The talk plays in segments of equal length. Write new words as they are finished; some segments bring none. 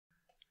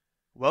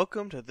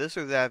Welcome to this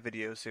or that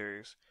video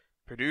series,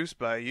 produced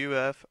by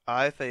UF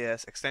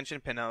IFAS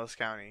Extension Pinellas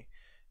County.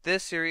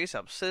 This series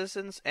helps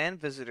citizens and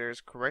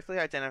visitors correctly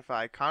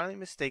identify commonly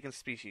mistaken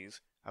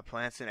species of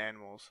plants and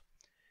animals.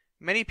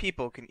 Many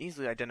people can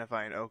easily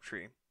identify an oak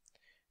tree.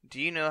 Do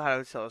you know how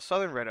to tell a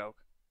southern red oak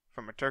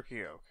from a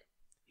turkey oak?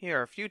 Here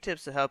are a few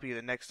tips to help you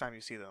the next time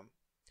you see them.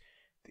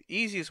 The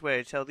easiest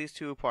way to tell these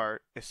two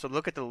apart is to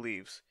look at the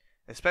leaves,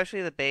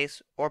 especially the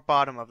base or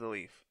bottom of the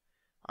leaf.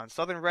 On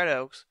southern red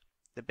oaks,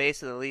 the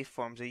base of the leaf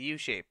forms a U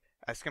shape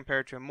as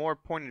compared to a more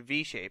pointed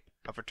V shape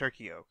of a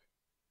turkey oak.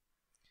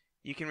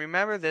 You can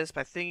remember this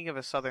by thinking of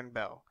a southern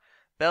bell.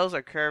 Bells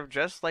are curved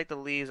just like the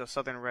leaves of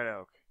southern red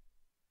oak.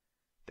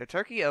 The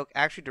turkey oak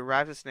actually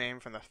derives its name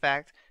from the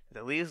fact that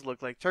the leaves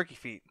look like turkey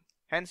feet,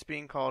 hence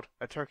being called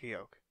a turkey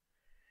oak.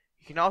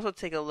 You can also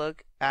take a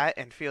look at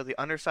and feel the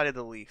underside of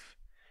the leaf.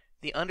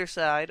 The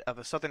underside of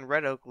a southern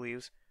red oak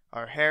leaves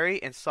are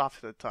hairy and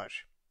soft to the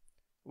touch,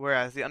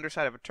 whereas the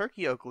underside of a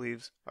turkey oak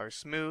leaves are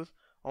smooth,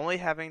 only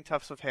having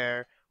tufts of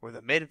hair where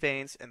the mid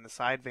veins and the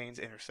side veins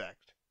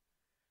intersect.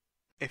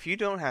 If you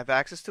don't have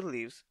access to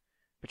leaves,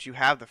 but you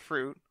have the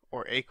fruit,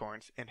 or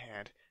acorns, in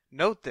hand,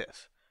 note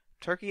this.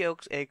 Turkey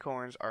oak's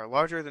acorns are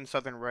larger than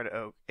southern red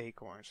oak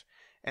acorns,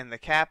 and the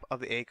cap of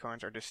the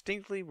acorns are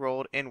distinctly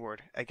rolled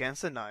inward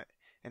against the nut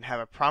and have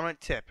a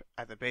prominent tip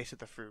at the base of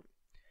the fruit.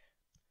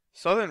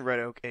 Southern red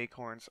oak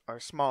acorns are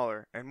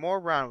smaller and more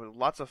round with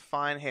lots of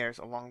fine hairs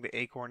along the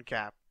acorn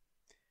cap.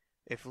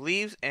 If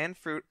leaves and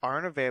fruit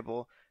aren't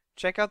available,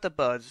 check out the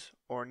buds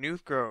or new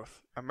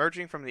growth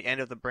emerging from the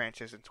end of the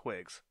branches and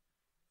twigs.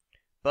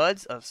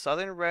 Buds of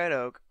southern red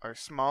oak are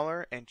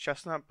smaller and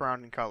chestnut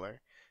brown in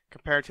color,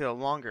 compared to the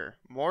longer,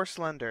 more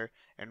slender,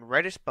 and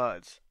reddish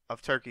buds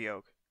of turkey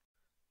oak.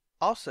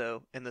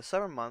 Also, in the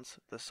summer months,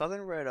 the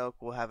southern red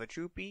oak will have a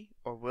droopy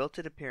or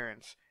wilted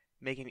appearance,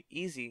 making it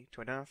easy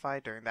to identify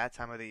during that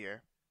time of the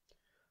year.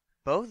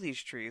 Both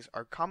these trees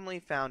are commonly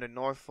found in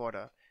North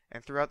Florida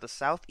and throughout the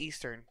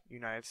southeastern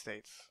United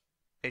States.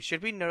 It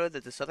should be noted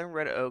that the southern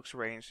red oak's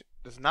range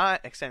does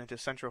not extend into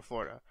central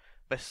Florida,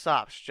 but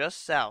stops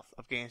just south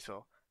of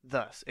Gainesville.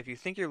 Thus, if you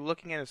think you're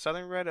looking at a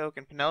southern red oak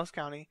in Pinellas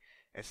County,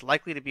 it's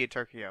likely to be a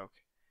turkey oak.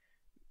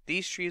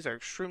 These trees are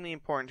extremely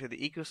important to the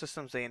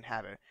ecosystems they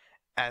inhabit,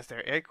 as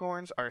their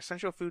acorns are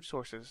essential food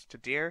sources to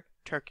deer,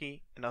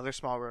 turkey, and other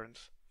small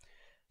rodents.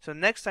 So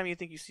next time you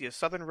think you see a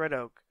southern red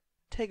oak,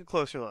 take a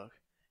closer look,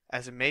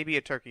 as it may be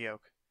a turkey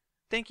oak.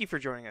 Thank you for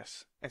joining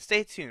us, and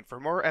stay tuned for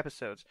more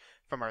episodes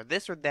from our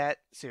This or That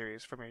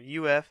series from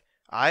your UF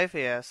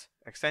IFAS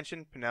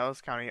Extension Pinellas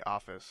County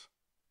office.